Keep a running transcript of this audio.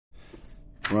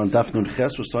We're on Daf Nun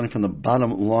Ches. We're starting from the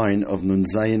bottom line of Nun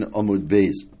Zayin Amud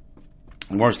Beis.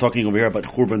 We're talking over here about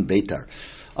Churban Beitar.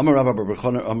 Amar Rabba Bar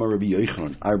Bechana, Amar Rabbi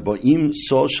Yochanan. Arba'im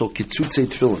saw shel kitzutzei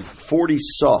tefillin. 40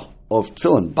 saw of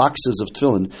tefillin, boxes of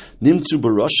tefillin. Nimtzu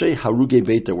barashe haruge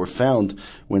Beitar were found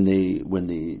when they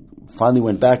finally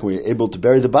went back and were able to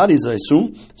bury the bodies. I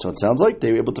assume so. It sounds like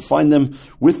they were able to find them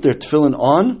with their tefillin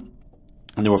on.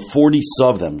 And there were 40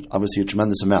 of them, obviously a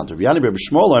tremendous amount. More.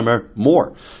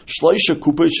 Shleisha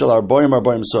kupei shel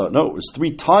arboim saw. No, it was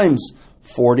 3 times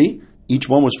 40. Each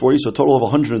one was 40, so a total of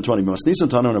 120. Masnisan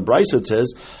Tana in a Brisa it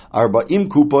says, Arba'im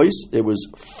kupais, it was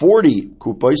 40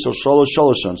 kupais, so shalosh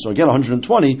shaloshan. So again,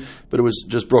 120, but it was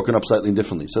just broken up slightly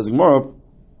differently. It says Gemara,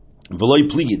 V'loi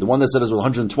pligi, the one that said it was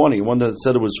 120, the one that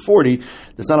said it was 40,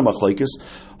 that's not a machlokes.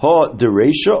 Ha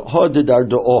dereisha, ha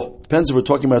dedardo'o. Depends if we're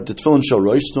talking about the tefillin shel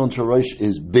roish. Tefillin shel roish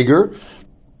is bigger.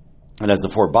 It has the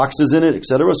 4 boxes in it,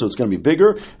 etc. So it's going to be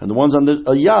bigger, and the ones on the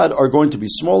yad are going to be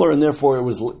smaller, and therefore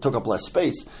it took up less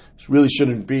space. It really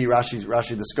shouldn't be.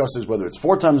 Rashi discusses whether it's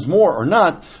 4 times more or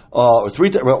not, or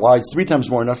why it's 3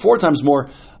 times more, not 4 times more.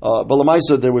 But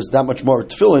Lamaisa, there was that much more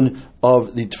tefillin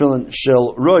of the tefillin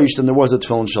shel roish than there was a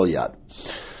tefillin shel yad.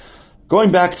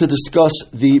 Going back to discuss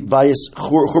the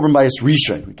Churban Bayis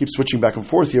Rishon. We keep switching back and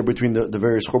forth here between the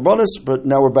various Churbanos, but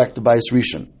now we're back to Bayis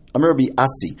Rishon. Amar Rabbi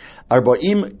Asi,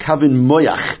 Arba'im kavin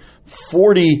moyach,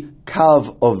 40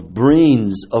 kav of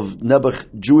brains of Nebuch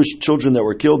Jewish children that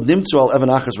were killed. Nimtzu al Evan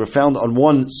Achas were found on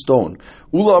 1 stone.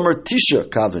 Ula Amar Tisha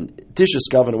kavin. Tisha's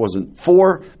kavin, it wasn't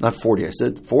 4, not 40. I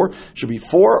said 4. Should be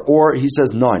 4, or he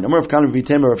says 9. Amar of Kanim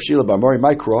Vitemer of Shila Bamari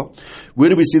Mikra. Where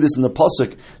do we see this in the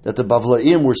pasuk that the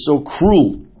Bavlaim were so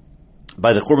cruel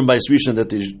by the Churban Bayis Rishon that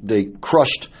they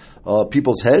crushed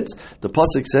people's heads? The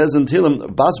pasuk says in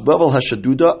Tehillim, Bas Bavel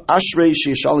Hashaduda Ashrei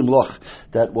Sheishalim Loch,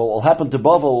 that what will happen to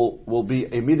Bavel will be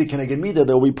a midah keneged midah.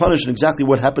 They will be punished in exactly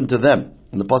what happened to them.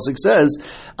 And the pasuk says,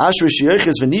 Ashrei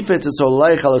Sheiches V'nifetz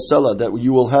Etzolei Chalasela, that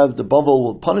you will have the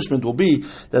Bavel punishment will be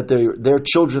that their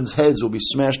children's heads will be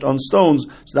smashed on stones.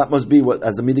 So that must be what,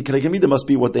 as a midah keneged midah, must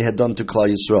be what they had done to Klal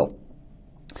Yisrael.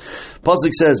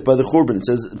 Pasuk says by the Churban, it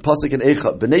says Pasuk in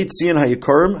Eicha, Bnei Tzion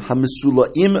hayikarim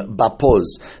hamesulaim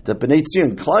bapoz. That Bnei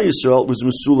Tzion, Klal Yisrael, was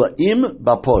mesulaim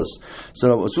bapoz. So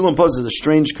mesulaim bapoz is a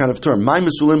strange kind of term. My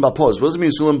mesulaim bapoz. What does it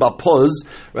mean mesulaim bapoz?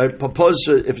 Right? Bapoz,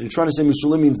 if you're trying to say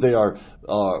mesulim, means they are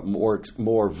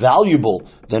more valuable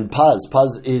than paz.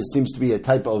 Paz seems to be a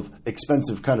type of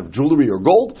expensive kind of jewelry or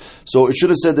gold. So it should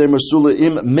have said they're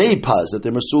mesulaim me paz, that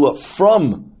they're mesula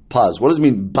from paz. What does it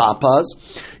mean, ba paz?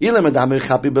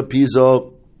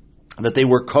 That they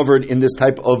were covered in this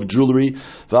type of jewelry.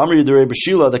 The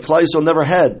Klal Yisrael never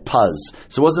had paz.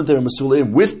 So wasn't there a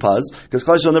Masulim with paz? Because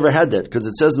Klal Yisrael never had that. Because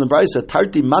it says in the Brisa,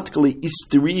 Tarti matkali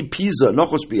istiri piza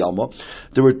nochos biyalma.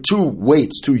 There were 2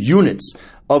 weights, 2 units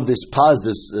of this paz,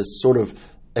 this sort of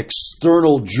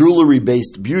external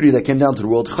jewelry-based beauty that came down to the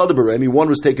world. One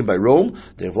was taken by Rome.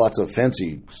 They have lots of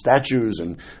fancy statues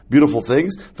and beautiful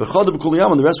things. And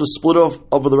the rest was split off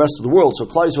over the rest of the world. So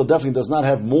Klal Yisrael definitely does not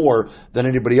have more than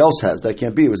anybody else has. That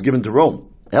can't be. It was given to Rome.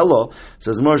 Ella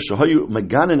says, when it's in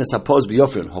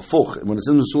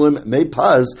the Sulim may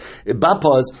paz,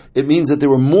 bapaz, it means that they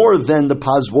were more than the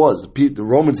paz was. The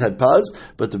Romans had paz,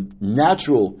 but the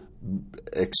natural,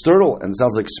 external, and it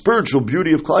sounds like spiritual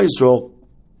beauty of Klal Yisrael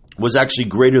was actually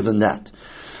greater than that.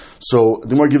 So the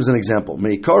Gemara gives an example.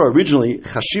 Meikara, originally,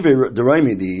 Chashive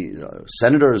Deraimi, the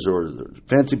senators or the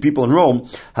fancy people in Rome,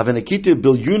 have an Akite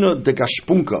Bilyuna de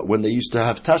Gashpunka, when they used to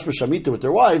have Tashma Shamita with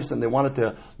their wives, and they wanted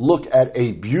to look at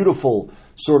a beautiful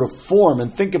sort of form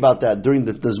and think about that during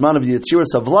the Zman of the Yetzirah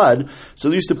Savlad. So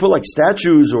they used to put like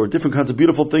statues or different kinds of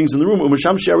beautiful things in the room. And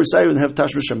have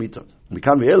Tashma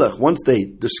Shamita. Once they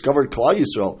discovered Klal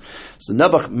Yisrael, so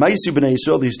Nebuch Maisi B'nai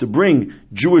Yisrael, they used to bring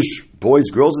Jewish boys,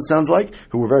 girls, it sounds like,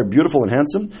 who were very beautiful and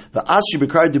handsome,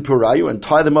 and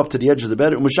tie them up to the edge of the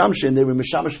bed, and they would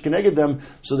mishamish keneged them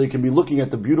so they can be looking at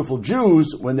the beautiful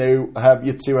Jews when they have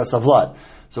Yetzirah Savlad.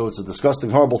 So it's a disgusting,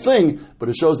 horrible thing, but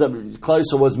it shows that Klal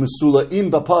Yisrael was mesula im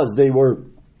bapaz. They were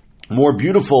more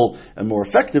beautiful and more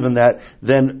effective in that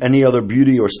than any other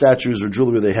beauty or statues or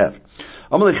jewelry they have.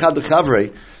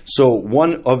 So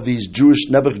one of these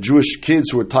Nebuch Jewish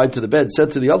kids who were tied to the bed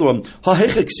said to the other one, I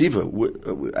read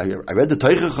the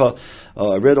Teichacha,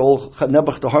 I read all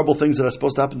Nebuch, the horrible things that are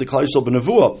supposed to happen to Klal Yisrael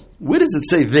b'Nevuah. Where does it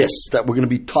say this, that we're going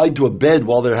to be tied to a bed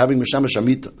while they're having Mishamash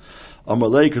Amita?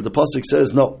 Amalei, because the pasuk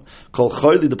says no. Kol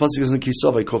chayli, the pasuk is in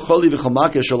Kisavai. Kol chayli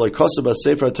v'chamake shaloi kosav at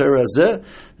Sefer Torah zeh.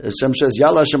 Hashem says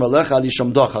Yala Hashem Alecha Ali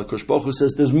Shamdach. HaKadosh Baruch Hu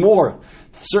says there's more.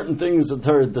 Certain things that the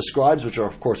Torah describes, which are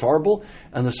of course horrible,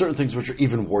 and there's certain things which are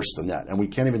even worse than that, and we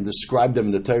can't even describe them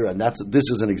in the Torah. And this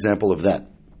is an example of that.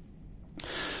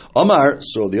 Amar,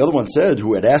 so the other one said,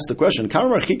 who had asked the question,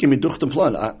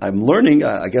 I'm learning,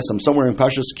 I guess I'm somewhere in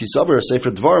Pashas Kisavar,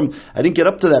 Sefer Dvarim, I didn't get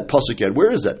up to that pasuk yet.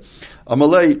 Where is that?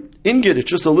 Amalei, Ingid, it's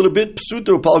just a little bit,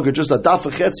 Psuto Palga, just a daf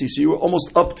chetzi, so you were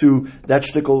almost up to that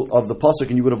shtickle of the pasuk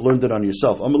and you would have learned it on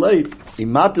yourself. Amalei,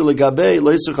 Imati legabe,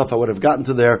 Leisuchaf, I would have gotten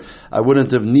to there, I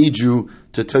wouldn't have need you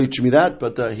to teach me that,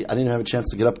 but I didn't have a chance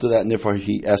to get up to that, and therefore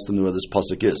he asked him where this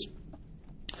pasuk is.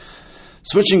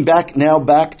 Switching back to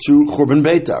Churban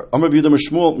Beitar. Amar B'Yehuda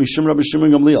Mishmuel Mishum Rabbi Shimon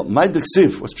Gamliel. My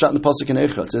Diksiv, what's pshat in the pasuk in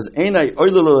Eicha? It says, "Einai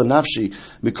oilel nafshi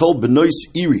mikol benois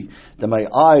iri." That my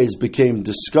eyes became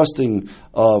disgusting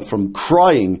from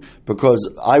crying because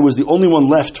I was the only one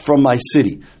left from my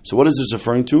city. So what is this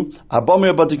referring to?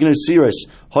 Abamei batikinesiras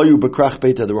hayu bekrach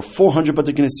Beitar. There were 400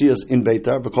 batikinesias in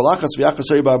Beitar. V'kolachas v'yachas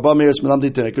hayu ba'abamei melam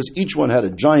ditene. Because each one had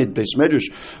a giant beis medrash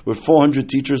with 400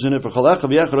 teachers in it. V'kolachas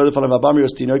v'yachas hayu ba'abamei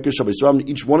tinoikos shabisram.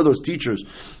 Each one of those teachers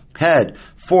had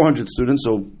 400 students,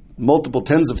 so multiple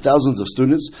tens of thousands of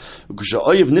students. When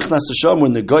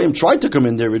the Goyim tried to come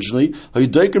in there originally,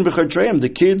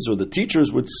 the kids or the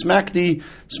teachers would smack the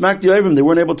Oyevim. They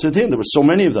weren't able to attend. There were so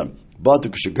many of them. But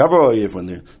when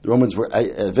the Romans were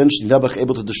eventually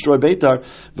able to destroy Beitar,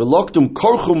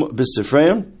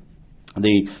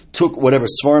 they took whatever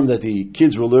svarim that the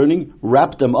kids were learning,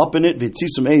 wrapped them up in it,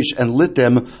 v'tzisum eish, and lit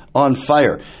them on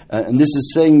fire. And this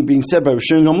is being said by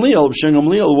Rishon Gamliel. Rishon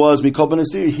Gamliel was Mikol ben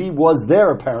Asir. He was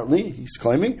there apparently, he's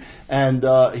claiming, and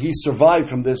he survived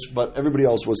from this, but everybody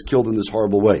else was killed in this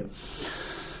horrible way.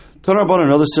 Tanarabban,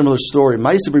 another similar story. He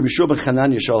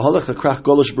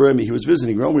was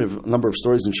visiting Rome. We have a number of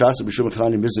stories in Shas of Bishul ben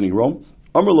Chananya visiting Rome.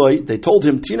 Amrloi, they told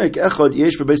him, Tinek echad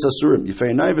yesh bebeis asurim.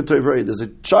 There's a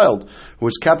child who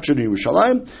was captured in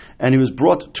Yerushalayim, and he was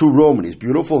brought to Rome, and he's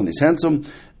beautiful, and he's handsome,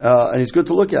 and he's good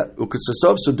to look at.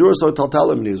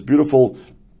 And he has beautiful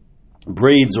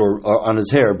braids on his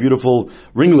hair, beautiful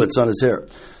ringlets on his hair.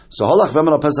 So Halach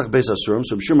Vemen al Pesach Beis Asurim.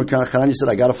 So Bishur Chananya said,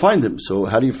 I got to find him. So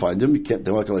how do you find him? They're not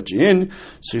going to let you in.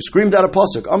 So he screamed out a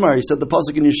pasuk. Amar, he said the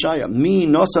pasuk in Yeshaya. Mi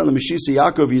Nosan L'Mishisi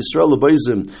Yaakov Yisrael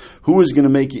L'Beizim.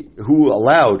 Who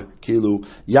allowed Kilu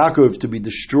Yaakov to be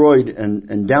destroyed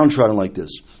and downtrodden like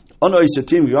this? So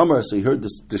he heard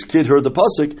this kid heard the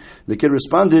pasuk. The kid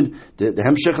responded, the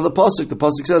hemshech of the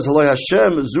pasuk says, Haloi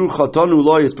Hashem zu chatanu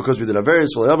loy. It's because we did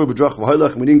Averis, v'le'avu b'drach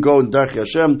v'haylach, and we didn't go in Darchi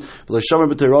Hashem, v'le'shamer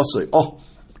b'teirasei. Oh,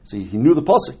 see, he knew the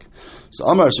pasuk. So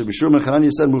Amar, so Bishur ben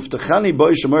Chananya said, Muftachani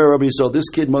boy Shemar Rabbi Yisrael. This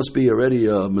kid must be already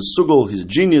a mesugel. He's a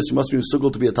genius. He must be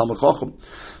mesugel to be a Talmid Chacham.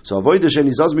 So avoid the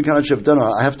sheni zaz mikanat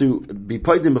shevdana. I have to be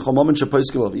paid in b'chol moment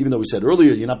shepaiskel. Even though we said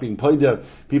earlier, you're not being paid there.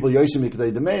 People yosim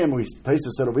mikdei demeim. We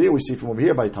Taisa said over here. We see from over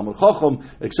here by Talmid Chacham,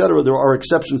 etc. There are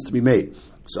exceptions to be made.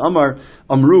 So Amar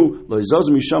Amru lo zaz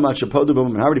misham at shepodu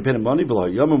b'mam. How did he pay him money? V'lo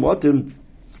yamim watim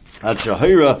at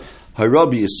shahira.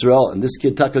 Rabbi Yisrael, and this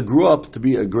kid Taka grew up to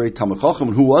be a great Talmid Chacham.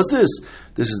 And who was this?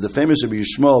 This is the famous Rabbi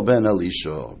Yishmael ben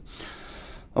Elisha.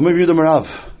 Amar Yehuda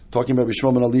Marav, talking about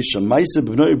Yishmael ben Elisha.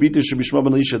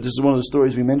 This is one of the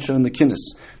stories we mentioned in the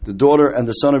Kinnis. The daughter and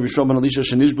the son of Yishmael ben Elisha,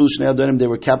 they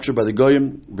were captured by the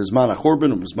Goyim, Bizman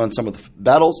HaChorban, Bizman some of the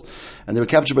battles, and they were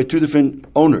captured by two different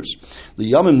owners.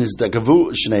 The Yamim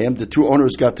Nizdagavu Shneim, the two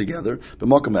owners got together,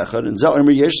 B'makam Echad, and Zal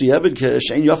Emri Yeshi Eved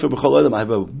Shein Yafa B'chol Olam. I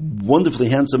have a wonderfully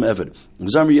handsome Eved.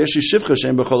 Zal Emri Yeshi Shivcha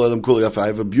Shein B'chol Olam Kul Yafa. I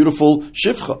have a beautiful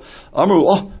Shivcha. Amru,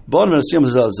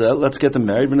 let's get them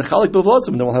married. And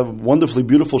then we'll have wonderfully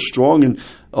beautiful, strong, and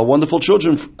wonderful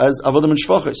children as Avadim and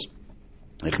Shvachis.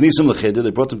 They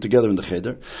brought them together in the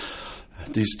Cheder.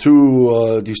 These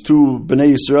two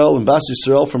Bnei Yisrael and Bas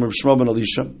Yisrael from Rabbi Shmuel ben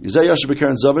Elisha.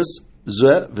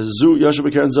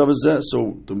 So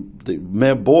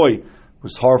the boy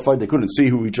was horrified. They couldn't see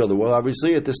who each other were,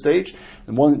 obviously, at this stage.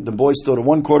 And the boy stood in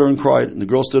one corner and cried, and the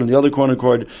girl stood in the other corner and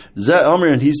cried.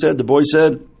 And he said, the boy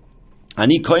said,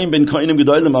 Ani Koyin ben Koyinim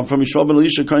Gedolim. I'm from Yishmael ben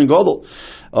Elisha Koyin Gadol.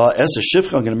 Es a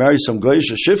Shivcha. I'm going to marry some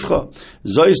Goyish a Shivcha.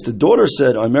 Zois, the daughter,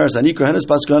 said, I marry Ani Kohenes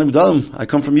Bas Koyinim Gedolim. I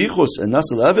come from Yichus and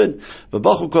Nasal Eved.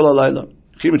 V'bachu Kol Halayla.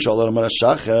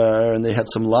 And they had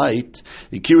some light.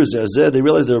 They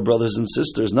realized they were brothers and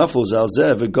sisters. And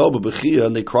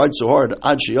they cried so hard,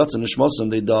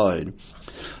 and they died.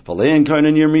 And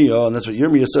that's what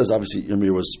Yirmiyah says. Obviously,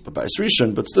 Yirmiyah was by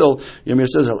Srishan, but still, Yirmiyah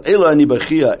says,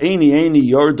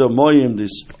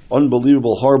 this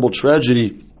unbelievable, horrible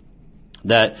tragedy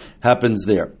that happens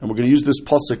there. And we're going to use this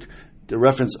pasuk to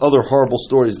reference other horrible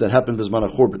stories that happened in Bizman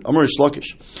HaChorban. Amar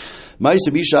Shlakish. That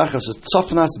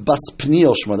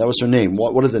was her name.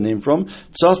 What is the name from?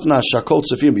 Tzafna Shakol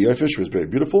Tzafim B'Yarfish. She was very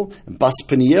beautiful. And Bas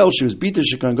Peniel, she was Bita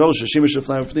Shekangol Shashim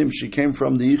Sheflayim. She came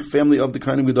from the family of the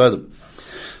Kohanim Gedolim.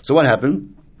 So what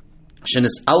happened? So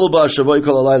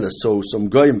some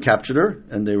goyim captured her,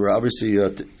 and they were obviously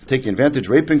taking advantage,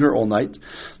 raping her all night.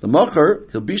 The macher,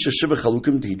 Hilbisha Shiva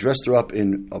Chalukim, he dressed her up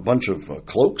in a bunch of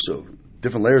cloaks, so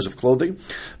different layers of clothing.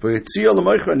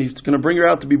 And he's going to bring her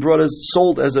out to be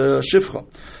sold as a shivcha.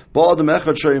 A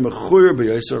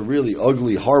really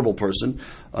ugly, horrible person.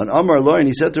 And Amar Loi, and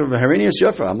he said to her,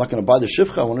 I'm not going to buy the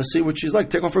shivcha, I want to see what she's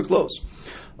like, take off her clothes.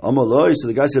 Amar Loi, so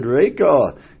the guy said,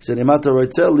 Reika. He said, he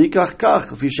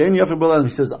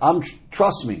says,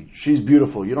 trust me, she's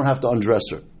beautiful, you don't have to undress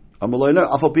her. Amar Loi, no,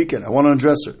 I want to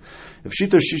undress her. If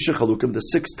Shita Shisha Chalukim, the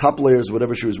 6 top layers,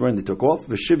 whatever she was wearing, they took off.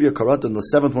 Veshivya Karat, and the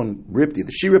 7th one ripped,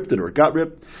 either she ripped it or it got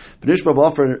ripped.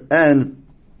 And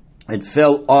it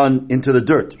fell on into the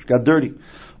dirt. It got dirty.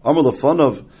 Amar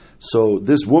Lefanov, so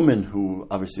this woman who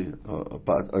obviously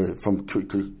from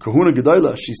Kahuna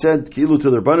Gedaila, she said Kilu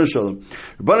to the Rebbeinu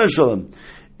Shalom,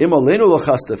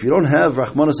 if you don't have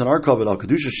Rachmanis and our covet, al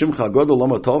Kedusha Shimcha Godol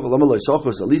Lama Tov Lama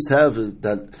Leisachos, at least have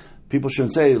that. People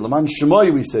shouldn't say Laman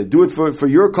Shemai. We say do it for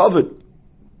your covet.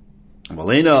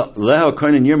 Malena Leha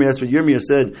Koinen Yirmiyah. That's what Yirmiyah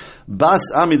said. Bas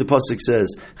Ami, the pasuk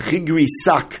says, Chigri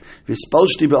Sak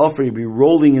Vispalshti Be'Ofri, you'll be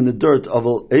rolling in the dirt of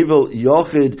Evel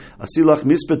Yochid Asilach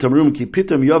Mispet Tamrum Ki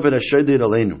Pitam Yoved Ashedid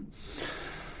Aleinu.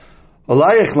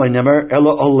 Alayach Lainemer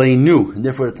Ela Aleinu, and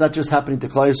therefore it's not just happening to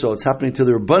Klal Yisrael, it's happening to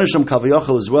the Rebbeinu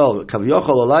Kaviyachal as well. Kaviyachal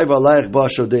Alayva Alayach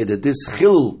Ba'Shodei, that this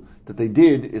chil that they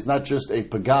did is not just a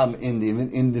pagam in the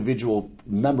individual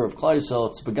member of Klal Yisrael,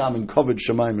 it's a pagam in Kovid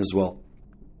Shemaim as well.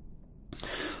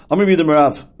 I'm going to read the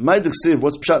Marav.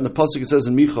 What's pshat in the pasuk? It says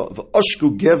in Micha,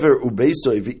 "V'oshku gever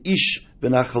ubeisoi v'ish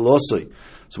v'nachalosoi."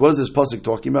 So what is this pasuk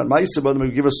talking about? Ma'aseh, I'm going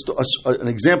to give us an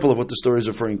example of what the story is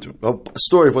referring to. A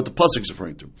story of what the pasuk is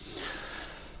referring to.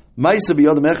 Ma'aseh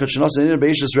b'yadam echad shenasa in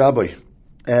beishes rabbi.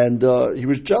 And he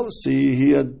was jealous.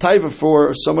 He had taiva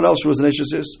for someone else who was an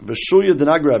Eshesis. V'shuya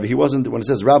denagravi. He wasn't, when it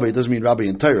says rabbi, it doesn't mean rabbi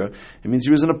in Torah. It means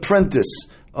he was an apprentice,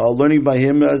 learning by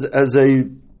him as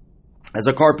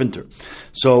a carpenter.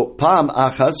 So Pam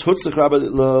Achas Hutzlich Rabbi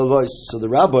Levois. So the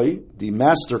rabbi, the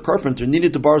master carpenter,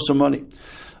 needed to borrow some money.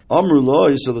 Amru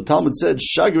Loi. So the Talmud said,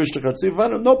 Shagirish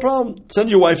Techatziv. No problem.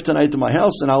 Send your wife tonight to my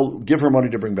house, and I'll give her money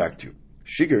to bring back to you.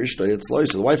 Shigirish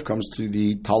Techatziv. So the wife comes to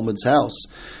the Talmud's house.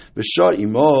 V'sha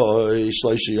imo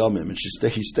shloisha yamim, and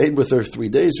he stayed with her 3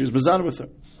 days. He was mazan with her.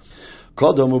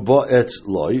 Kadam ba'et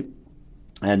Loi.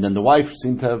 And then the wife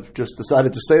seemed to have just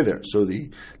decided to stay there. So the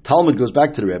Talmud goes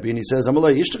back to the Rebbe and he says, so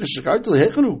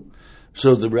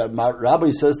the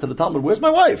Rabbi says to the Talmud, where's my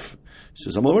wife? He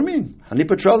says, what do you mean?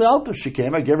 She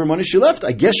came, I gave her money, she left.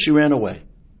 I guess she ran away.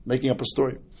 Making up a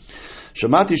story.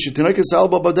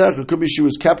 It could be she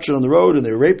was captured on the road and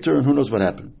they raped her and who knows what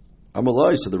happened. So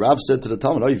the Rav said to the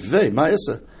Talmud,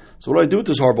 so what do I do with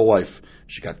this horrible wife?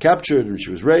 She got captured and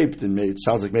she was raped and it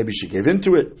sounds like maybe she gave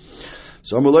into it.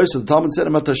 So the Talmud said,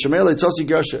 I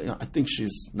think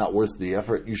she's not worth the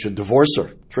effort. You should divorce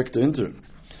her. Tricked her into it.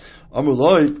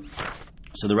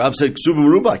 So the Rav said, Ksuva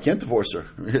Meruba, I can't divorce her.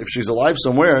 If she's alive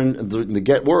somewhere and the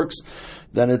get works,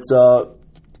 then it's her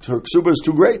ksuba is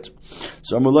too great.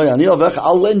 So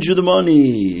I'll lend you the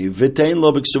money. V'tein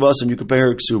lo b'ksuvas, and you can pay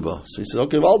her ksuba. So he said,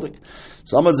 okay, Valdik.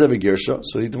 So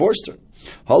he divorced her.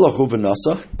 Halachu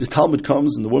v'nasa. The Talmud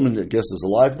comes and the woman, I guess, is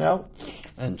alive now.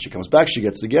 And she comes back, she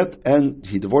gets the get, and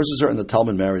he divorces her, and the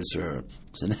Talmud marries her.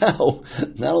 So now,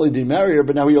 not only did he marry her,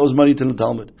 but now he owes money to the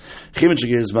Talmud. The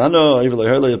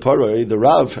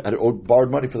Rav had borrowed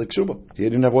money for the ksuba. He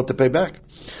didn't have what to pay back.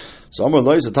 So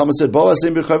the Talmud said,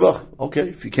 okay,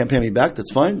 if you can't pay me back,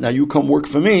 that's fine. Now you come work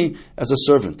for me as a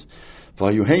servant.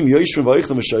 This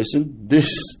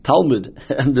Talmud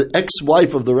and the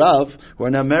ex-wife of the Rav, who are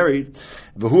now married,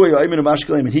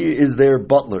 and he is their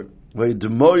butler. And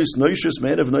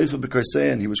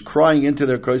he was crying into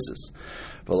their crisis.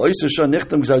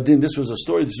 This was a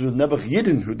story. This was Nebuch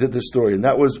Yidin who did this story, and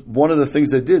that was one of the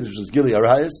things they did. This was Gili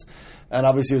Arayas, and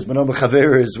obviously it was Menom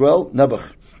Chaver as well.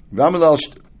 Nebuch.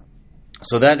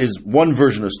 So that is one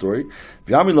version of the story.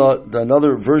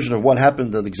 Another version of what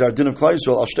happened at the Gzar Din of Klal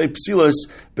Yisrael, Ashtei Psilas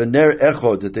Bener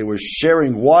Echod, that they were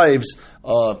sharing wives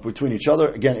between each other.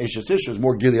 Again, Eshes Ish was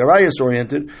more Gili Arayas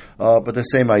oriented, but the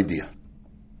same idea.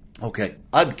 Okay,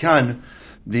 Ad Kan,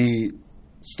 the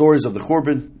stories of the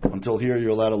Churban. Until here, you're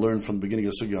allowed to learn from the beginning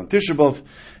of Sugya on Tisha B'Av.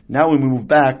 Now we move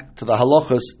back to the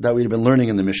halachas that we've been learning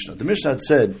in the Mishnah. The Mishnah had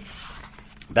said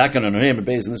Back on Nunheim and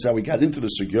Beis, and this is how we got into the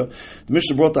sugya. The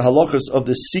Mishnah brought the halachas of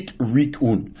the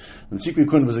sikrikun. And the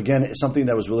sikrikun was again something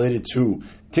that was related to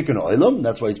tikkun olam.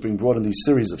 That's why it's being brought in these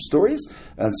series of stories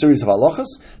and series of halachas.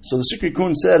 So the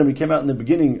sikrikun said, and we came out in the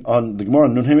beginning on the Gemara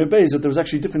on Nunheim and Beis, that there was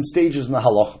actually different stages in the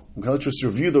halacha. Okay, let's just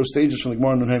review those stages from the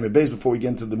Gemara on Nunheim and Beis before we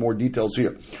get into the more details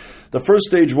here. The first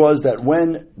stage was that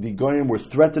when the goyim were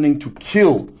threatening to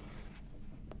kill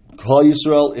Klal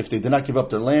Yisrael if they did not give up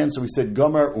their land. So we said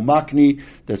Gomer Umakni,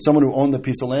 that someone who owned the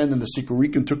piece of land and the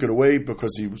Sikurikun took it away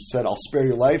because he said, I'll spare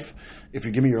your life if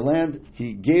you give me your land.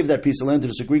 He gave that piece of land to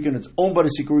the Sikurikun. It's owned by the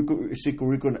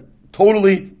Sikurikun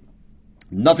totally.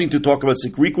 Nothing to talk about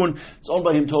Sikurikun. It's owned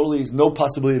by him totally. There's no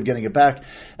possibility of getting it back.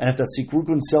 And if that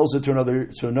Sikurikun sells it to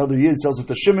another Yid, sells it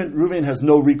to Shimon, Reuven has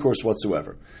no recourse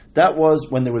whatsoever. That was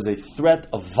when there was a threat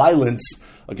of violence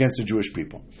against the Jewish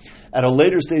people. At a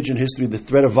later stage in history, the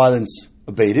threat of violence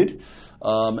abated.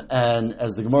 And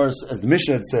as the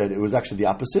Mishnah had said, it was actually the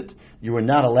opposite. You were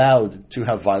not allowed to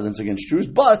have violence against Jews,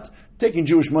 but taking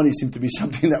Jewish money seemed to be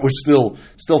something that was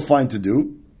still fine to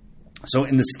do. So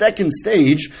in the second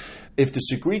stage, if the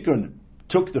Sikrikun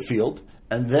took the field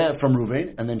and then from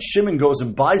Reuven, and then Shimon goes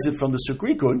and buys it from the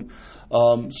Sikrikun,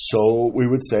 so we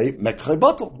would say Mekchai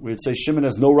Batal. We would say Shimon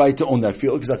has no right to own that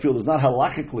field because that field is not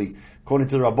halachically, according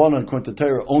to the Rabbanan, according to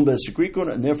Torah, owned by the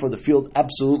Sikrikun, and therefore the field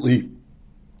absolutely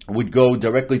would go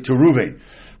directly to Reuven.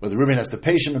 Whether Reuven has to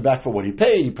pay Shimon back for what he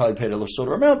paid, he probably paid a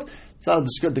shorter amount. It's not a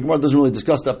discussion. The Gemara doesn't really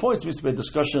discuss that point. It seems to be a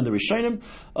discussion in the Rishonim.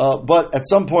 But at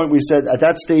some point we said, at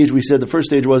that stage, we said the first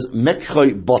stage was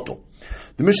Mekchai Batal.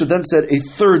 The Mishnah then said a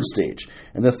third stage.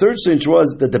 And the third stage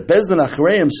was that the Bezdin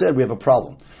Achareim said we have a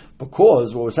problem.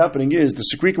 Because what was happening is the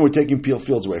Sikrikim were taking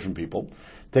fields away from people,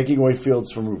 taking away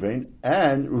fields from Reuven,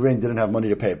 and Reuven didn't have money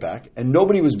to pay it back, and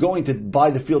nobody was going to buy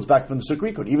the fields back from the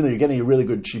Sikrikim. Even though you're getting a really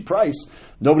good cheap price,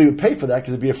 nobody would pay for that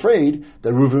because they'd be afraid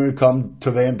that Reuven would come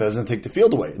to Tevei and Bezdin and take the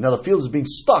field away. Now the field is being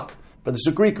stuck by the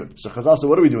Sikrikim. So Chazal said,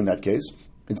 what do we do in that case?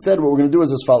 Instead, what we're going to do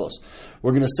is as follows.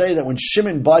 We're going to say that when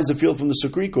Shimon buys the field from the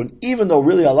Sikrikun, even though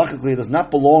really halachically it does not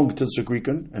belong to the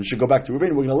Sikrikun and should go back to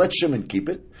Reuven, we're going to let Shimon keep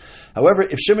it. However,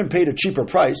 if Shimon paid a cheaper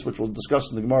price, which we'll discuss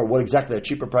in the Gemara what exactly that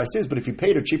cheaper price is, but if he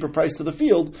paid a cheaper price to the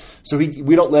field, so we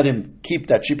don't let him keep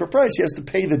that cheaper price, he has to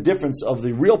pay the difference of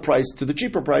the real price to the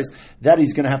cheaper price, that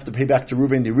he's going to have to pay back to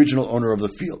Reuven, the original owner of the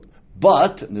field.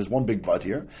 But, and there's one big but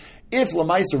here, if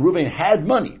Lamaisa Reuven had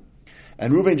money,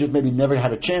 and Reuven just maybe never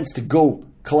had a chance to go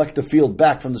collect the field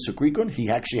back from the Sikrikun, he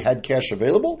actually had cash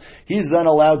available, he's then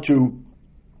allowed to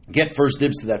get first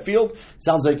dibs to that field.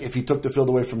 Sounds like if he took the field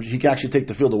away he can actually take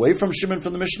the field away from Shimon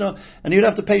from the Mishnah, and he'd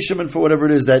have to pay Shimon for whatever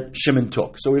it is that Shimon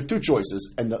took. So we have two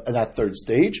choices in that third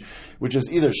stage, which is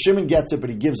either Shimon gets it, but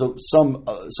he gives some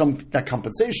not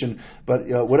compensation, but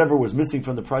whatever was missing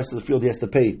from the price of the field, he has to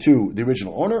pay to the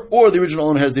original owner, or the original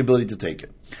owner has the ability to take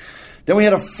it. Then we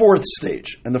had a fourth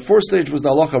stage, and the fourth stage was the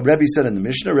halacha Rebbe said in the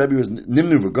Mishnah. Rebbe was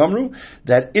Nimnu v'Gamru,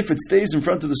 that if it stays in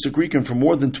front of the Sikrikim for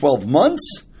more than 12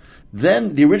 months, then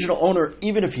the original owner,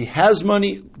 even if he has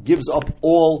money, gives up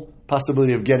all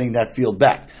possibility of getting that field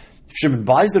back. If Shimon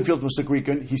buys the field from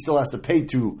Sikrikim, he still has to pay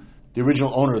to the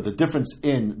original owner the difference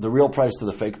in the real price to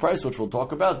the fake price, which we'll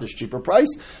talk about, this cheaper price,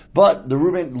 but the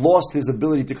Reuven lost his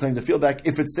ability to claim the field back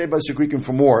if it stayed by Sikrikim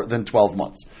for more than 12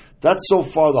 months. That's so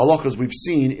far the halachas we've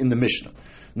seen in the Mishnah.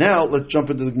 Now, let's jump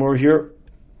into the Gemara here,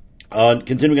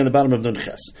 continuing on the bottom of Nun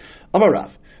Ches. Amar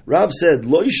Rav. Rav said,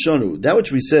 Lo Yishanu, that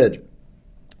which we said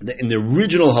in the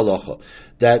original halacha,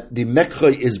 that the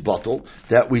Mekchai is batal,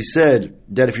 that we said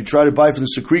that if you try to buy from the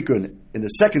Sikrikun in the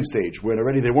second stage, when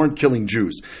already they weren't killing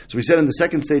Jews. So we said in the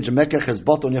second stage, a Mekach is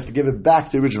batal, and you have to give it back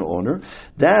to the original owner.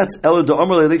 That's Ela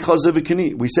Da'amar Le'Lei Chazev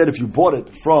V'Kini. We said if you bought it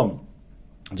from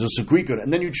the Sikrikun,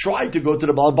 and then you tried to go to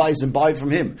the Baal Bayis and buy it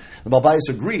from him. The Baal Bayis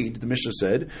agreed, the Mishnah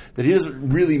said, that he doesn't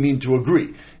really mean to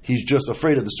agree. He's just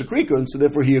afraid of the Sikrikun, so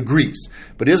therefore he agrees.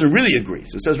 But he doesn't really agree.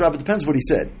 So it says, Rav, it depends what he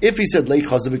said. If he said, Lei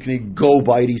Chazev V'Kini, go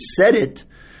buy it, he said it,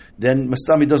 then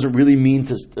Mastami doesn't really mean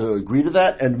to agree to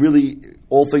that, and really,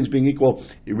 all things being equal,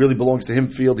 it really belongs to him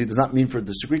field. He does not mean for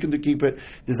the Sikrikun to keep it.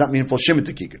 He does not mean for Shimon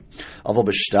to keep it. Aval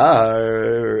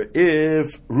b'shtar,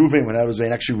 if Reuven went out of his way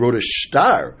and actually wrote a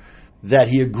shtar, that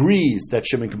he agrees that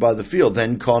Shimon can buy the field,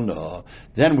 then kana.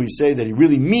 Then we say that he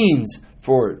really means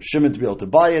for Shimon to be able to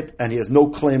buy it, and he has no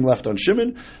claim left on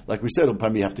Shimon. Like we said, he'll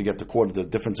probably have to get the quarter, the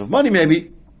difference of money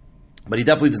maybe, but he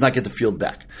definitely does not get the field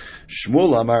back.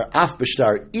 Shmuel Amar Af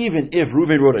B'Shtar, even if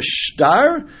Reuven wrote a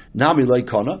shtar, Nami Loi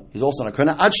Kana, he's also not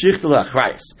Kana, Ad Sheichtele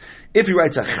Achrayis. If he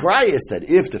writes Achrayis, that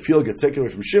if the field gets taken away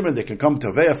from Shimon, they can come to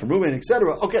Aveya from Reuven,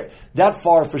 etc. Okay, that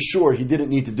far for sure he didn't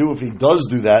need to do. If he does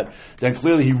do that, then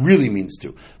clearly he really means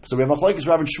to. So we have Machlokes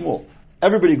Rav and Shmuel.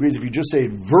 Everybody agrees if you just say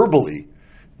it verbally,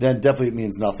 then definitely it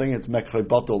means nothing. It's mekhay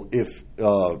batal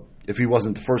if he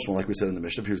wasn't the first one, like we said in the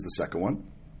Mishnah, if he was the second one.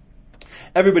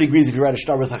 Everybody agrees if you write a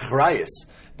shtar with achrayis,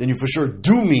 then you for sure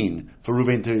do mean for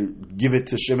Reuven to give it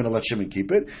to Shimon and let Shimon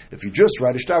keep it. If you just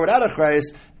write a shtar without achrayis,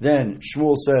 then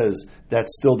Shmuel says that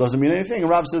still doesn't mean anything, and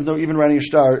Rav says no, even writing a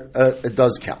shtar, it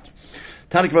does count.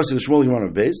 Tanik Vasi the Shmuel, you want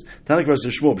to base. Tanik Vasi the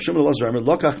Shmuel, B'Shimon Elazar,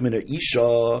 Lokach Mina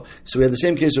Isha. So we had the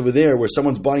same case over there where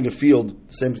someone's buying a field,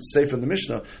 same say from the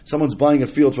Mishnah, someone's buying a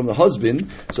field from the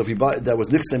husband, so if he buy, that was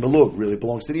Nichsem Belug, really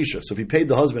belongs to the Isha. So if he paid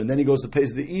the husband and then he goes to pay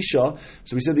the Isha,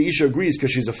 so we said the Isha agrees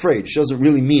because she's afraid, she doesn't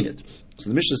really mean it. So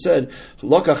the Mishnah said,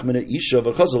 Lokach Mina Isha,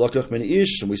 V'chaza Lokach Mina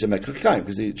Ish, and we said Mekachayim,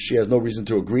 because she has no reason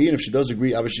to agree, and if she does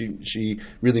agree, obviously she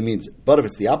really means it. But if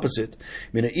it's the opposite,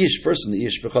 Mina Ish, first in the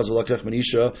Ish, V'chaza Lokach Mina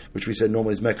Isha, which we said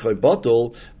normally is Mekhay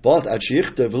Batal, but at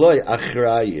Sheichte V'loi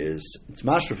Achrayis. It's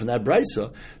mashra from that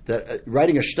brisa that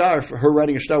writing a shtar, for her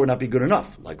writing a shtar would not be good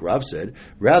enough, like Rav said.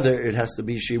 Rather, it has to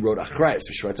be she wrote Achrayis.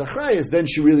 If she writes Achrayis, then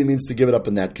she really means to give it up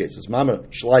in that case. It's Mama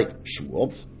Shleik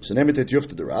Shmuel. So Nemitet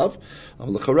Yufta the Rav.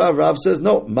 Rav says,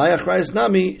 no, my Achrayis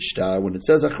Nami Shtar. When it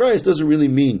says Achrayis, doesn't really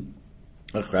mean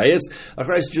Achrayis.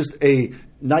 Achrayis is just a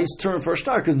nice term for a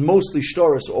shtar, because mostly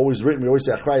shtaris are always written. We always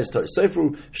say Achrayis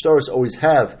Seifru. Shtaris always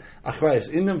have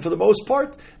Achrayis in them for the most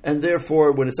part, and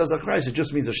therefore when it says Achrayis, it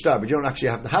just means a shtar, but you don't actually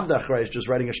have to have the Achrayis. Just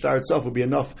writing a shtar itself would be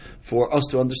enough for us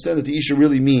to understand that the Isha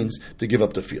really means to give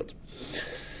up the field.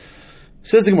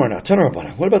 Says the Gemara now, Tanur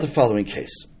Rabbanan, what about the following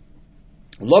case?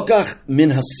 Lokach min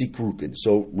hasikrukin.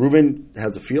 So Reuven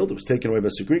has a field, it was taken away by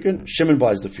Sikrukin, Shimon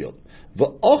buys the field.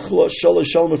 V'achla shalosh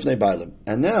shalom ifnei bailim.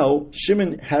 And now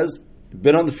Shimon has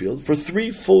been on the field for 3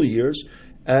 full years,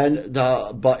 and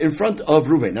in front of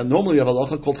Reuven. Now normally we have a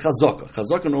halacha called chazaka.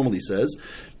 Chazaka normally says,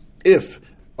 if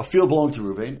a field belonged to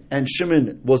Reuven, and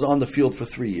Shimon was on the field for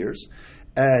 3 years,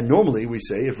 and normally we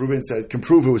say, if Reuven can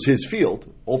prove it was his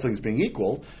field, all things being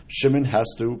equal, Shimon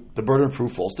the burden of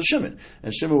proof falls to Shimon.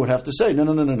 And Shimon would have to say,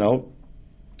 no,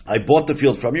 I bought the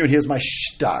field from you, and here's my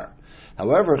shtar.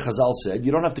 However, Chazal said,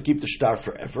 you don't have to keep the shtar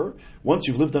forever. Once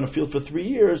you've lived on a field for 3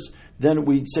 years, then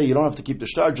we'd say you don't have to keep the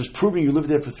shtar. Just proving you lived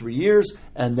there for 3 years,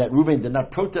 and that Reuven did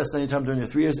not protest any time during the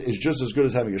 3 years is just as good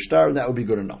as having a shtar, and that would be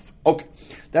good enough. Okay,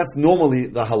 that's normally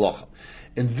the halacha.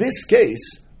 In this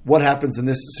case, what happens in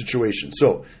this situation?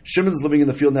 So, Shimon's living in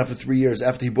the field now for 3 years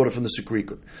after he bought it from the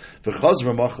Sukrikun.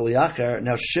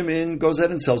 Now Shimon goes ahead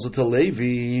and sells it to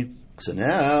Levi. So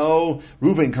now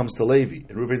Reuven comes to Levi,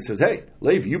 and Reuven says, hey,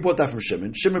 Levi, you bought that from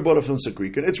Shimon. Shimon bought it from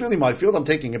Sukrikun. It's really my field. I'm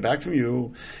taking it back from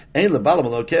you.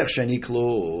 Reuven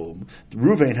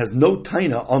has no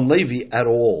taina on Levi at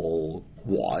all.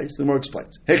 Why? So the more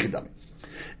explains.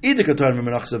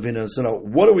 So now,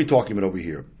 what are we talking about over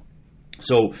here?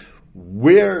 So,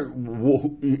 whenever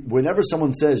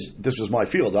someone says this was my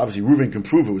field, obviously Reuven can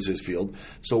prove it was his field.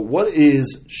 So what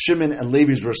is Shimon and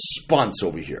Levi's response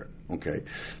over here? Okay,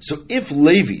 so if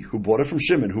Levi, who bought it from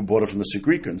Shimon, who bought it from the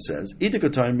Sukrikun, says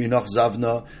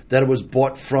that it was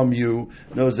bought from you,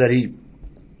 knows that he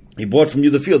bought from you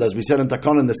the field, as we said in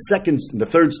Takana, the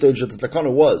third stage of the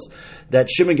Takana was that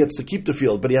Shimon gets to keep the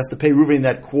field, but he has to pay Reuven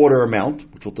that quarter amount,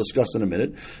 which we'll discuss in a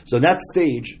minute. So in that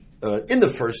stage, in the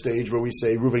first stage where we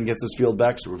say Reuven gets his field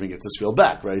back, so Reuven gets his field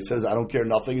back, right? He says, I don't care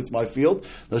nothing, it's my field.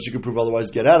 Unless you can prove otherwise,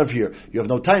 get out of here. You have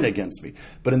no taina against me.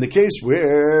 But in the case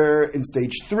where, in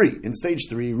stage 3,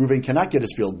 Reuven cannot get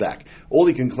his field back. All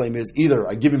he can claim is either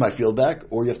I give you my field back,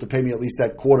 or you have to pay me at least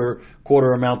that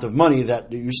quarter amount of money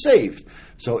that you saved.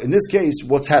 So in this case,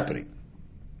 what's happening?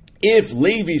 If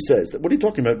Levi says, what are you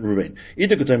talking about, Reuven?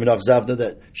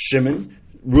 That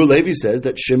Levi says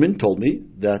that Shimon told me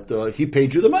that he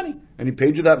paid you the money, and he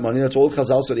paid you that money. That's all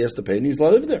Chazal said he has to pay, and he's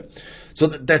allowed to live there. So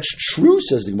that's true,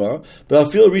 says the Gemara. But I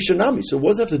feel Rishanami. So what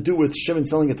does that have to do with Shimon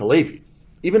selling it to Levi?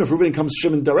 Even if Reuven comes to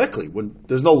Shimon directly, when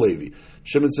there's no Levi,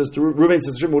 Shimon says to Reuven,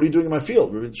 Shimon, what are you doing in my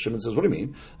field? Shimon says, what do you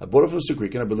mean? I bought it from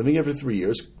Sukrik, and I've been living here for 3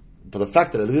 years. But the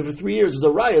fact that I lived here for 3 years is a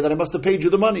raya that I must have paid you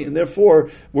the money, and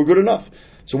therefore we're good enough.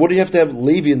 So what do you have to have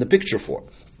Levi in the picture for?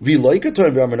 If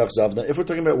we're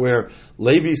talking about where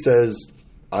Levi says,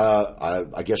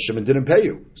 I guess Shimon didn't pay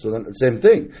you, so then the same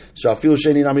thing. So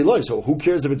who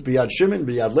cares if it's biyad Shimon,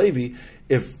 biyad Levi,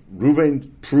 if Reuven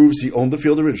proves he owned the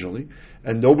field originally,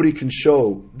 and nobody can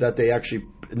show that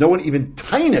no one even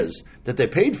tainas that they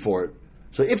paid for it.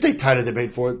 So if they taina they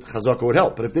paid for it, chazaka would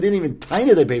help. But if they didn't even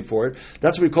taina they paid for it,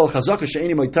 that's what we call chazaka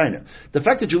she'eni my taina. The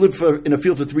fact that you live in a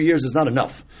field for 3 years is not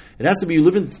enough. It has to be you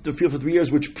live in the field for 3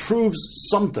 years, which proves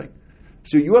something.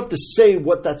 So you have to say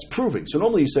what that's proving. So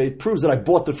normally you say, it proves that I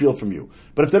bought the field from you.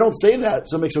 But if they don't say that,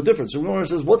 so it makes no difference. So the Gemara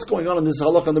says, what's going on in this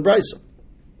halakha on the brisa?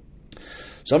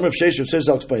 Some of Sheshev says,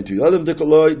 I'll explain to you. We're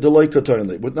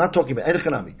not talking about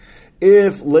Enechanami.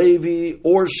 If Levi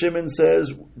or Shimon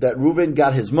says that Reuven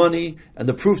got his money, and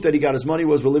the proof that he got his money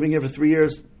was we're living here for 3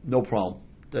 years, no problem.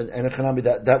 Enechanami,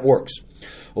 that works.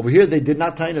 Over here, they did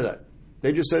not tie into that.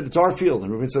 They just said, it's our field.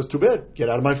 And Reuven says, too bad, get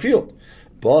out of my field.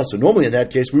 But, so normally in that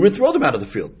case, we would throw them out of the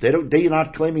field. They're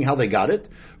not claiming how they got it.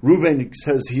 Reuven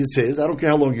says he's his. I don't care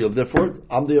how long you live there for.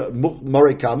 I'm the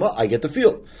Marei Kama, I get the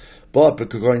field. But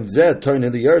sometimes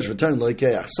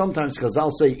Chazal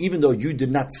say, even though you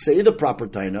did not say the proper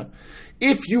taina,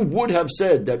 if you would have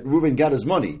said that Reuven got his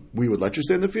money, we would let you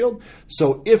stay in the field.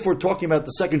 So if we're talking about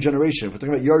the second generation, if we're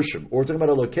talking about Yarshim, or we're talking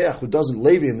about a Lokeach who doesn't,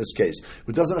 Levi in this case,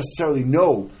 who doesn't necessarily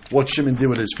know what Shimon did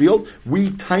with his field, we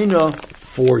taina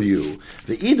for you.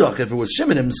 The Idach, if it was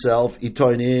Shimon himself,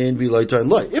 itoinin v'loitoin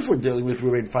loy. If we're dealing with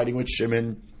Reuven fighting with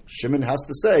Shimon, Shimon has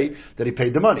to say that he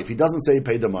paid the money. If he doesn't say he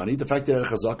paid the money, the fact that a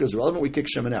chazaka is irrelevant, we kick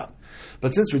Shimon out.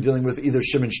 But since we're dealing with either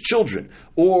Shimon's children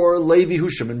or Levi who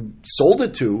Shimon sold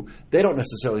it to, they don't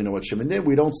necessarily know what Shimon did.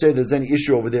 We don't say there's any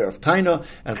issue over there of taina,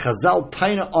 and Chazal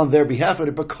taina on their behalf, and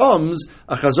it becomes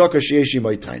a chazaka sheyeshi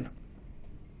my taina.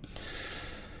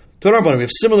 Tanarbanim, we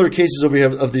have similar cases over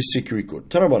here of this sikrikun.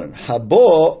 Tanarbanim,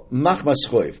 habo machmas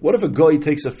choiv. What if a guy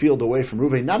takes a field away from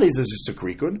Reuven? Not as a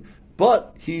sikrikun,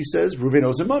 but he says, Reuven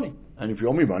owes him money. And if you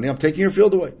owe me money, I'm taking your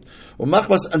field away. Or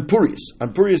machmas anpurius.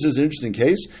 Anpurius is an interesting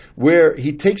case where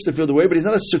he takes the field away, but he's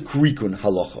not a sikrikun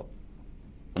halacha.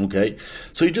 Okay?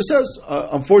 So he just says,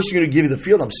 I'm forcing you to give you the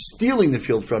field, I'm stealing the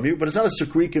field from you, but it's not a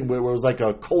sukrikin where it was like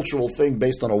a cultural thing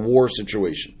based on a war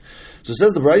situation. So it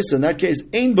says the Brisa, in that case,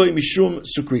 ein boy mishum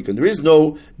sukrikin. There is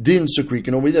no din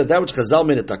sukrikin over there. That which Chazal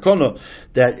made a takona,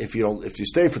 that if you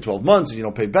stay for 12 months and you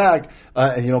don't pay back,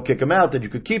 and you don't kick them out, then you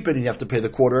could keep it and you have to pay the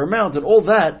quarter amount, and all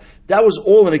that was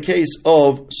all in a case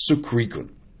of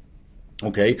sukrikun.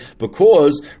 Okay,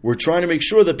 because we're trying to make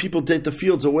sure that people take the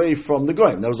fields away from the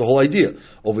goyim. That was the whole idea.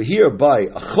 Over here, by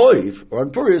a choiv or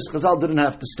an puris, Chazal didn't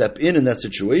have to step in that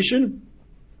situation,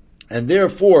 and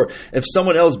therefore, if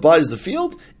someone else buys the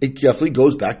field, it definitely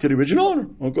goes back to the original owner.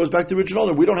 Well, it goes back to the original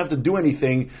owner. We don't have to do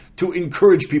anything to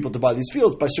encourage people to buy these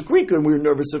fields. By Sukrika, we were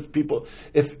nervous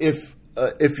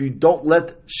if you don't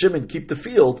let Shimon keep the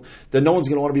field, then no one's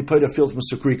going to want to be paid a field from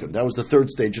Sukrikun. That was the third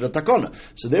stage of the takana.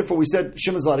 So therefore we said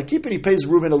Shimon's allowed to keep it, he pays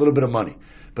Reuven a little bit of money.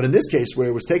 But in this case, where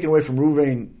it was taken away from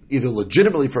Reuven either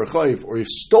legitimately for a chayiv or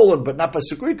he's stolen but not by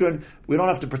Sukrikun, we don't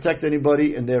have to protect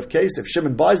anybody in their case. If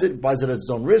Shimon buys it at his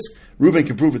own risk, Reuven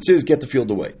can prove it's his, get the field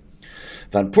away.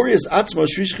 In this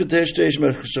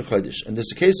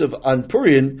case of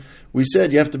Anpurian, we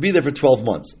said you have to be there for 12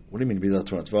 months. What do you mean to be there for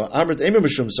 12 months?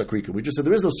 We just said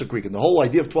there is no sakrikin. The whole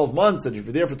idea of 12 months, that if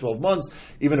you're there for 12 months,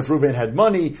 even if Reuven had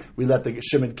money, we let the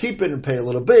Shimon keep it and pay a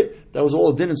little bit. That was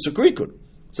all a din in sakrikun.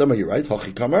 Some of you right.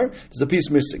 Hachi kamar. There's a piece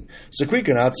missing.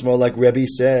 Sakrikun atzmo, like Rebbe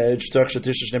said,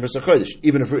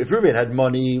 even if Reuven had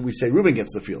money, we say Reuven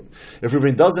gets the field. If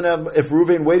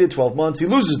Reuven waited 12 months, he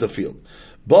loses the field.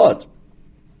 But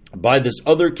by this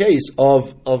other case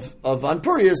of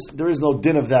Anpurius, there is no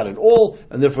din of that at all,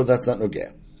 and therefore that's not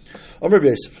nogea. Rabbi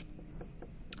Yosef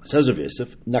says of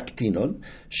Yosef, naktinon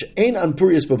she'ein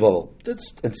Anpurius b'bavel.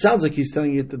 It sounds like he's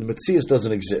telling you that the Metzias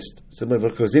doesn't exist.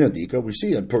 We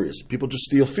see Anpurius. People just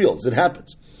steal fields. It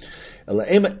happens.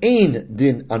 Ein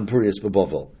din Anpurius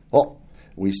b'bavel. Oh,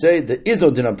 we say there is no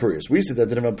din Anpurius. We say that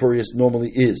din of Anpurius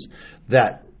normally is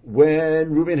that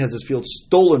when Reuven has his field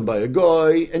stolen by a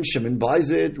guy and Shimon buys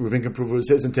it, Reuven can prove it was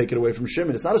his and take it away from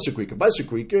Shimon. It's not a Sukrika. By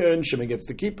Sukrika, Shimon gets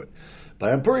to keep it.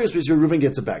 By Ampurius, we say Reuven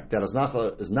gets it back. That is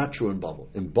not true in Bavel.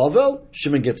 In Bavel,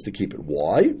 Shimon gets to keep it.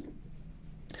 Why?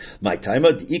 My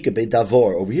timer, the Ikabe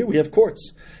Davor. Over here we have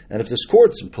courts. And if there's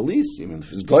courts and police, even if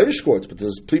there's Goyish courts, but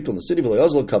there's people in the city,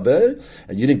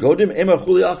 and you didn't go to him,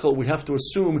 we have to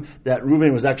assume that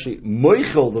Reuven was actually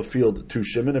moichel the field to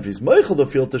Shimon. If he's moichel the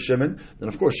field to Shimon, then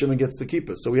of course Shimon gets to keep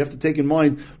it. So we have to take in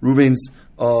mind Reuven's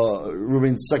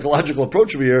psychological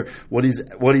approach over here, what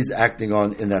he's acting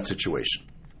on in that situation.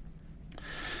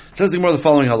 It says the Gemara the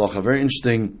following halacha, very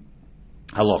interesting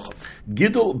halacha.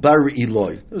 Gidol bar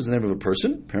Eloi. That was the name of a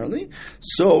person, apparently.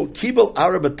 So, Kibel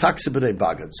Arab Taksibere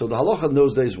Bagad. So the halacha in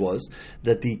those days was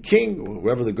that the king, or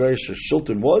whoever the Goyish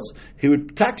Shultan was, he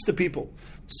would tax the people.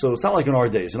 So it's not like in our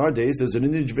days. In our days, there's an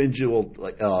individual,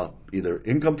 either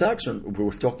income tax, or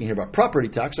we're talking here about property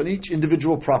tax on each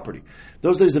individual property.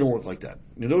 Those days didn't work like that.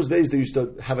 In those days, they used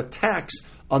to have a tax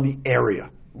on the area.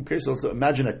 Okay, so let's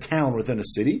imagine a town within a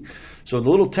city. So in the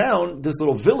little town, this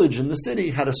little village in the city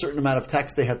had a certain amount of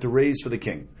tax they had to raise for the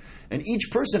king. And each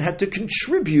person had to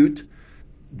contribute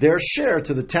their share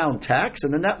to the town tax,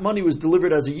 and then that money was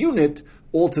delivered as a unit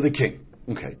all to the king.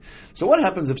 Okay, so what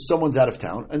happens if someone's out of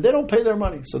town and they don't pay their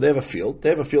money? So they have a field. They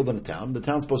have a field in a town. The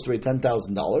town's supposed to pay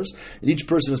 $10,000, and each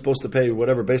person is supposed to pay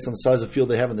whatever based on the size of field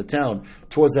they have in the town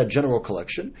towards that general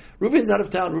collection. Reuven's out of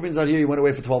town. Reuven's out here. He went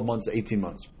away for 12 months, 18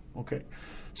 months. Okay,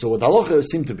 so what the halacha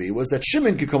seemed to be was that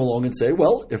Shimon could come along and say,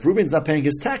 well, if Reuven's not paying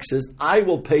his taxes, I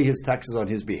will pay his taxes on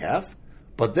his behalf,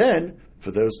 but then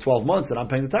for those 12 months that I'm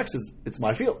paying the taxes, it's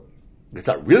my field. It's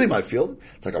not really my field.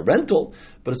 It's like a rental,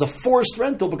 but it's a forced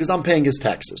rental because I'm paying his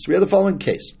taxes. So we have the following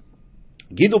case.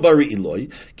 Gidol Bari Eloi,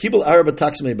 Kibul Araba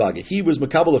Taxime Baga. He was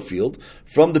makabel a field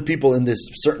from the people in this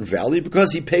certain valley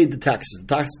because he paid the taxes.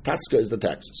 The taska is the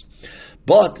taxes.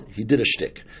 But he did a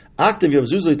shtick. Active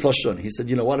Yavzuzli Tlashon. He said,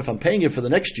 you know what, if I'm paying it for the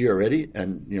next year already,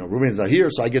 and Reuven's not here,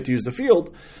 so I get to use the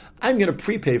field, I'm going to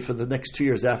prepay for the next 2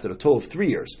 years after, a total of 3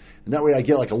 years. And that way I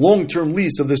get like a long-term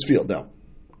lease of this field. Now,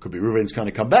 could be Reuven's kind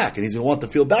of come back, and he's going to want the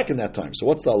field back in that time. So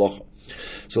what's the halacha?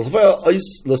 So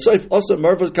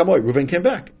Reuven came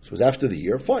back. So it was after the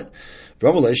year, fine.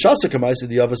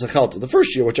 The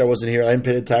first year, which I wasn't here, I didn't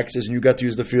pay the taxes, and you got to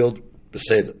use the field.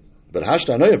 But I'm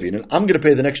going to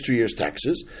pay the next 2 years'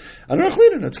 taxes. And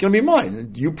it's going to be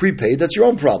mine. You prepaid, that's your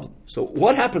own problem. So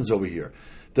what happens over here?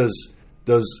 Does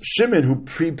Shimon, who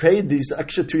prepaid these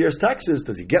extra 2 years' taxes,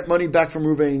 does he get money back from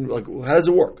Reuven? Like, how does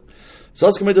it work? So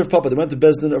they went to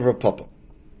Bezdin of Rav Papa.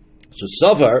 So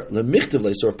Savar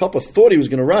lemichtivle. So Rav Papa thought he was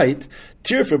going to write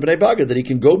tir for Bnei Baga that he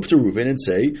can go to Reuven and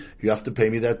say, you have to pay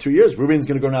me that 2 years. Reuven's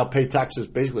going to go now pay taxes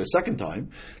basically a second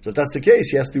time. So if that's the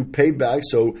case, he has to pay back.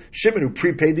 So Shimon, who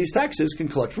prepaid these taxes, can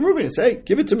collect from Reuven and say, hey,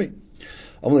 give it to me.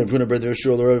 What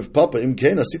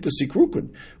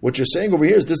you're saying over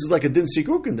here is this is like a din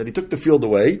sikrukin, that he took the field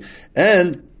away,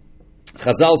 and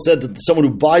Chazal said that someone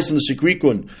who buys from the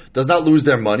sikrikun does not lose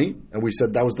their money, and we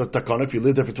said that was the takana. If you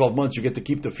live there for 12 months, you get to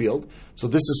keep the field. So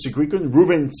this is sikrikun.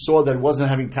 Reuven saw that it wasn't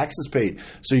having taxes paid,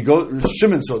 so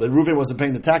Shimon saw that Reuven wasn't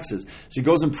paying the taxes, so he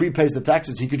goes and prepays the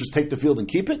taxes. He could just take the field and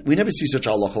keep it. We never see such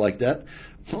halacha like that.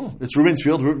 It's Reuven's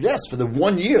field. Yes, for the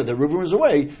 1 year that Reuven was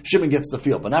away, Shimon gets the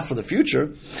field, but not for the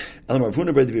future.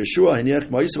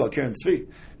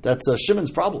 That's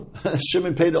Shimon's problem.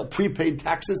 Shimon paid prepaid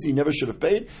taxes he never should have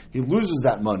paid. He loses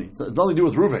that money. It's nothing to do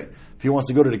with Reuven. If he wants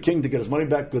to go to the king to get his money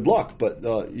back, good luck. But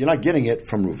you're not getting it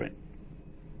from Reuven.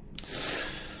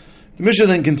 The Mishnah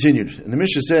then continued, and the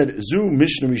Mishnah said, "Zu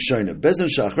Mishnah Rishayna Bezdin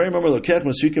Shachrei Mamar Lokech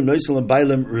Masukim Noisalim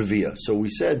Bailim Revia." So we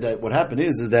said that what happened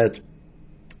is that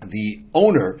the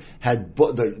owner had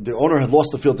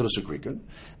lost the field to the Sukrikan,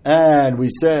 and we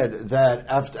said that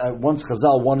once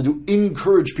Chazal wanted to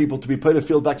encourage people to be paid a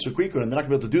field back to Sukrikan, and they're not going to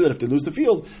be able to do that if they lose the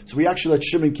field, so we actually let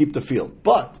Shimon keep the field.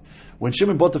 But when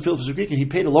Shimon bought the field for Sukrikan, he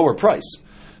paid a lower price.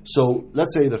 So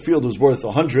let's say the field was worth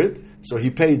 100, so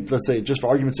he paid, let's say, just for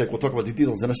argument's sake, we'll talk about the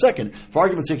details in a second, for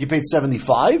argument's sake he paid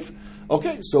 75.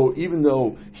 Okay, so even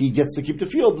though he gets to keep the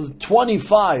field, the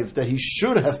 25 that he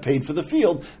should have paid for the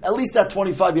field, at least that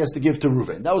 25 he has to give to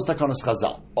Reuven. That was Takanas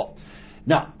Chazal.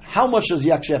 Now, how much does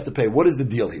he actually have to pay? What is the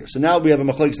deal here? So now we have a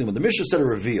machlokes name. The Mishnah said a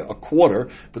revia, a quarter,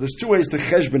 but there's two ways to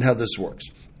cheshbon how this works.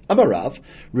 Amarav,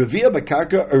 revia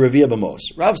b'karka or revia b'mos.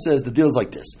 Rav says the deal is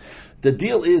like this. The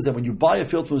deal is that when you buy a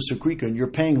field from the Sukrikun,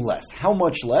 you're paying less. How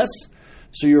much less?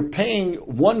 So you're paying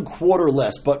 1/4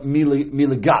 less, but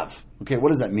miligav. Okay, what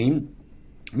does that mean?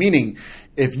 Meaning,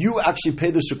 if you actually pay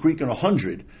the Sukrikan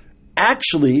 100,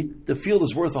 actually the field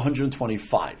is worth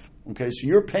 125. Okay, so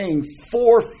you're paying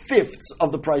 4/5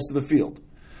 of the price of the field.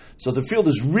 So the field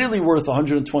is really worth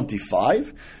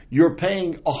 125. You're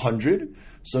paying 100.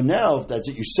 So now, if that's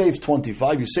it, you save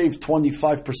 25. You save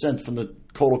 25% from the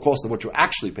total cost of what you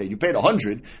actually paid. You paid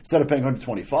 100 instead of paying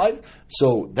 125.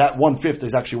 So that 1/5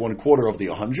 is actually 1/4 of the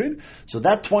 100. So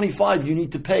that 25 you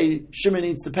need to pay, Shimon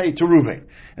needs to pay to Reuven.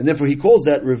 And therefore he calls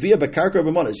that Revia Bekarka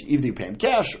B'monas. Either you pay him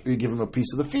cash or you give him a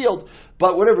piece of the field.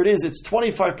 But whatever it is, it's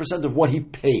 25% of what he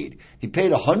paid. He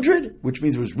paid 100, which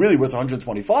means it was really worth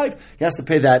 125. He has to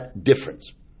pay that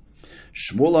difference.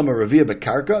 Shmuel Amar Revia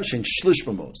Bekarka Shein Shlish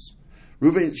B'mos.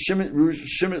 Shmuel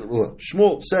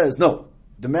says, no,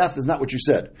 the math is not what you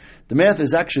said. The math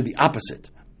is actually the opposite.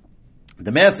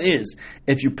 The math is,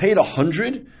 if you paid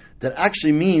 100, that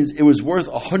actually means it was worth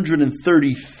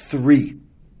 133.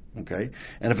 Okay?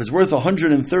 And if it's worth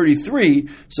 133,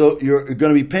 so you're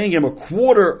going to be paying him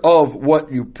 1/4 of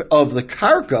of the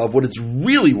karka, of what it's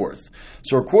really worth.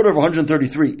 So 1/4 of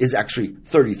 133 is actually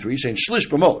 33, saying shlish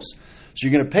b'mos. So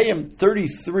you're going to pay him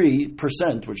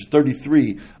 33%, which is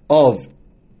 33 of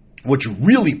what you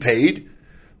really paid,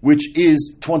 which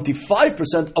is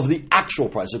 25% of the actual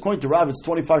price. According to Rav, it's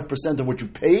 25% of what you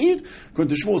paid.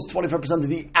 According to Shmuel, it's 25% of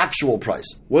the actual price.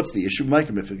 What's the issue? Mar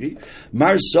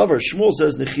Savar, Shmuel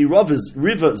says,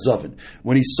 Riva Zavin.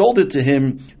 When he sold it to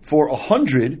him for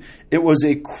 100, it was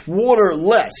a quarter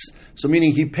less. So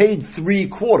meaning he paid 3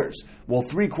 quarters. Well,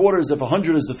 3 quarters, if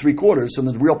 100 is the 3 quarters, so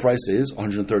then the real price is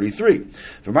 133.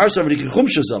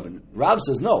 Rav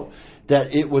says no,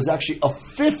 that it was actually a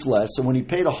fifth less, so when he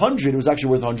paid 100, it was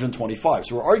actually worth 125.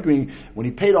 So we're arguing, when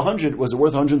he paid 100, was it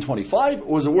worth 125, or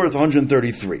was it worth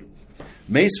 133?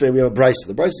 Meisvei, we have a brisa.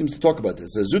 The brisa seems to talk about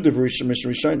this. It says, and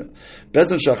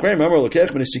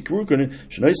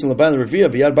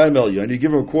you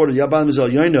give him a quarter,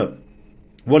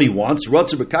 what he wants,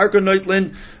 Ratzu b'karka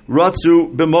noitlin,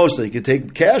 Ratzu b'mosna. You can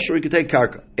take cash or you can take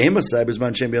karka. Emasai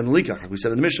b'zman shem b'yad l'likach, like we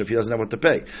said in the Mishnah, if he doesn't have what to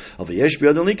pay. Al v'yesh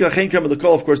b'yad l'likach, chen kam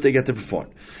l'kol, of course they get to perform.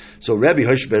 So Rabbi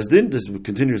Hosh Bezdin, this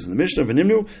continues in the Mishnah,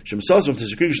 v'nimnu, shem sasvam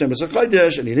t'shekrig shnem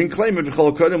b'sachaydesh, and he didn't claim it,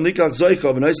 v'chol kodem likach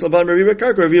zoicha, v'nais lavan reviya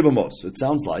karka, reviya b'mos. It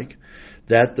sounds like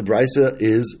that the brisa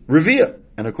is reviya.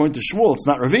 And according to Shmuel, it's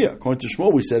not reviya. According to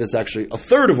Shmuel, we said it's actually a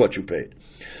third of what you paid.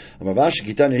 When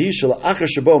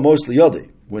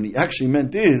he actually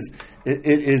meant is, it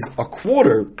is a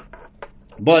quarter,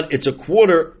 but it's a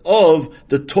quarter of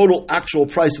the total actual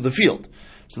price of the field.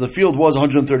 So the field was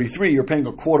 133, you're paying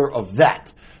a quarter of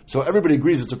that. So everybody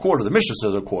agrees it's a quarter. The Mishnah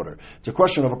says a quarter. It's a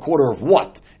question of a quarter of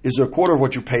what? Is there a quarter of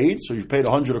what you paid? So you paid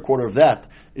 100, a quarter of that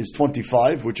is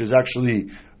 25, which is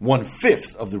actually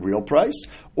 1/5 of the real price.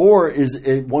 Or is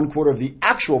it 1/4 of the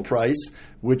actual price,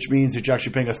 which means that you're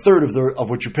actually paying a third of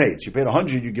what you paid. So you paid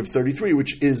 100, you give 33,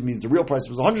 which means the real price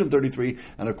was 133,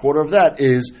 and a quarter of that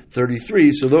is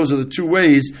 33. So those are the two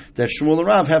ways that Shmuel and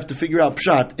Rav have to figure out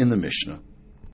pshat in the Mishnah.